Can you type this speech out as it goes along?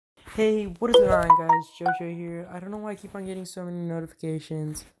Hey, what is going on, guys? JoJo here. I don't know why I keep on getting so many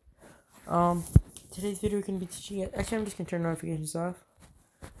notifications. Um, Today's video we're gonna be teaching you. Actually, I'm just gonna turn notifications off.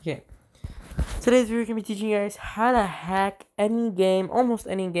 Okay. Today's video we're gonna be teaching you guys how to hack any game, almost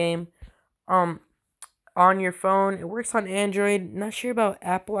any game, um, on your phone. It works on Android. Not sure about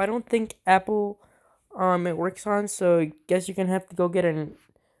Apple. I don't think Apple, it works on. So I guess you're gonna have to go get an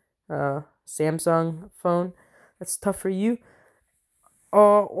Samsung phone. That's tough for you.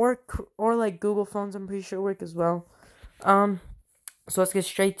 Or like Google phones, I'm pretty sure work as well. So let's get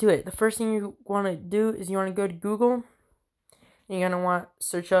straight to it. The first thing you want to do is you want to go to Google, and you're gonna want to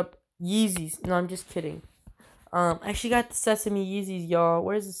search up Yeezys. No, I'm just kidding. I actually got the Sesame Yeezys, y'all.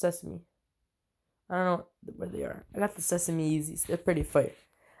 Where's the Sesame? I don't know where they are. I got the Sesame Yeezys. They're pretty fire.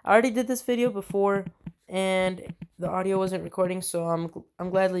 I already did this video before, and the audio wasn't recording, so I'm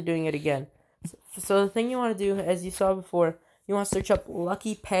gladly doing it again. So the thing you want to do, as you saw before, you want to search up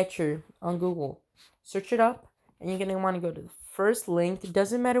Lucky Patcher on Google. Search it up, and you're going to want to go to the first link. It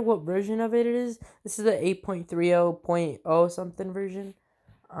doesn't matter what version of it is. This is the 8.30.0 something version.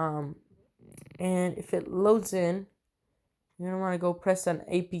 And if it loads in, you're going to want to go press on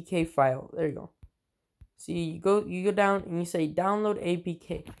APK file. There you go. See, you go down, and you say download APK.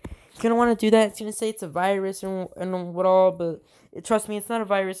 You're going to want to do that. It's going to say it's a virus and what all, but trust me, it's not a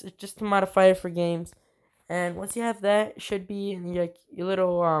virus. It's just a modifier for games. And once you have that, it should be in your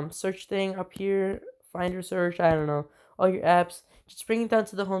little search thing up here, Finder search, I don't know, all your apps. Just bring it down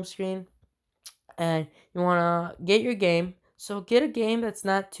to the home screen, and you wanna get your game. So get a game that's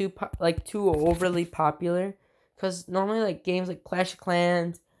not too overly popular, cause normally like games like Clash of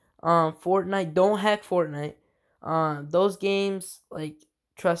Clans, Fortnite, don't hack Fortnite. Those games, like,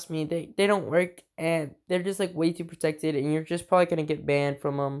 trust me, they don't work, and they're just like way too protected, and you're just probably gonna get banned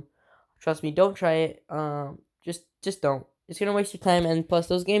from them. Trust me, don't try it. Just don't. It's gonna waste your time, and plus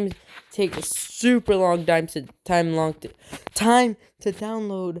those games take a super long time to download.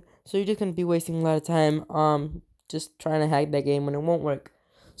 So you're just gonna be wasting a lot of time. Just trying to hack that game when it won't work.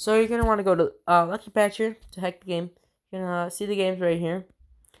 So you're gonna want to go to Lucky Patcher to hack the game. You're gonna see the games right here.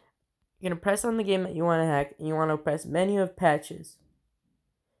 You're gonna press on the game that you want to hack, and you want to press Menu of Patches,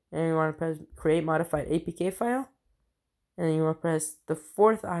 and you want to press Create Modified APK File, and then you want to press the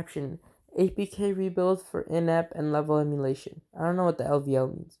fourth option, APK Rebuild for in-app and level emulation. I don't know what the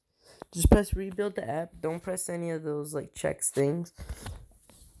LVL means. Just press Rebuild the app. Don't press any of those like checks things.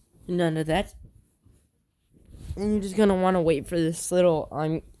 None of that. And you're just gonna want to wait for this little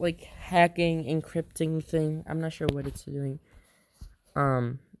like hacking encrypting thing. I'm not sure what it's doing.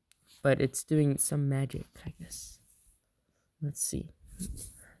 But it's doing some magic, I guess. Let's see.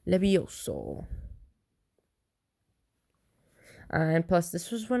 Levioso. And plus,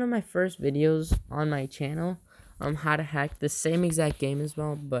 this was one of my first videos on my channel on how to hack the same exact game as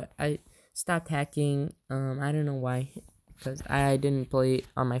well, but I stopped hacking. I don't know why, because I didn't play it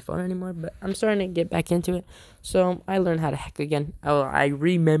on my phone anymore, but I'm starting to get back into it, so I learned how to hack again. I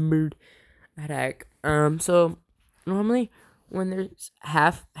remembered how to hack. So normally when there's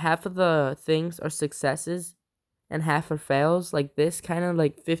half of the things are successes and half are fails, like this, kind of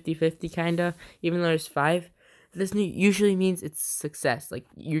like 50-50 kind of, even though there's 5. This usually means it's success, like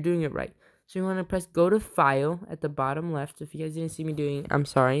you're doing it right. So you want to press go to file at the bottom left. If you guys didn't see me doing, I'm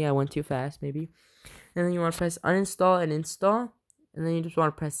sorry, I went too fast maybe. And then you want to press uninstall and install, and then you just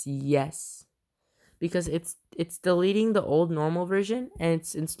want to press yes, because it's deleting the old normal version and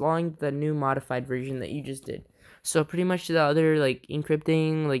it's installing the new modified version that you just did. So pretty much the other like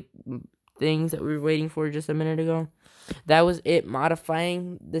encrypting like things that we were waiting for just a minute ago, that was it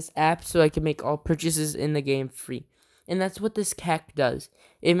modifying this app so I can make all purchases in the game free. And that's what this hack does.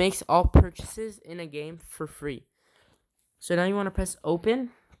 It makes all purchases in a game for free. So now you want to press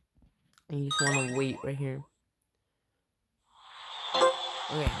open, and you just want to wait right here. Okay,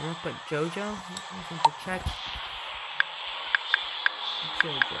 I'm going to put JoJo. I'm going to check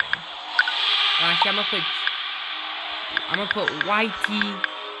JoJo. Actually, I'm going to put YT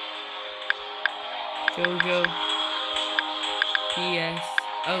JoJo PS.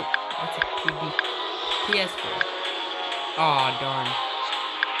 Oh, that's a PB. PS4. Aw, darn.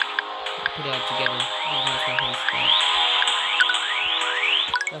 Put it all together.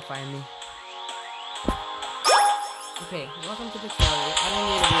 They'll find me. Okay, welcome to the channel. I don't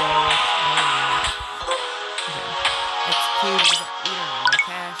need a real. Okay. Execute. We don't need my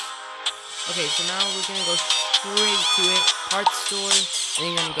cash. Okay, so now we're gonna go straight to it. Parts store.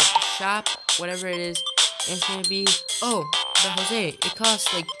 Then you're gonna go to shop. Whatever it is. And it's gonna be. Oh, but Jose, it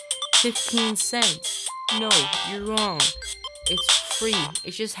costs like 15 cents. No, you're wrong. It's free.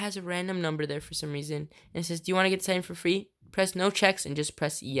 It just has a random number there for some reason. And it says, do you want to get signed for free? press no checks and just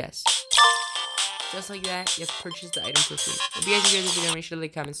press yes. Just like that, you have purchased the item for free. If you guys enjoyed this video, make sure to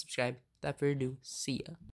like, comment, subscribe. Without further ado, see ya.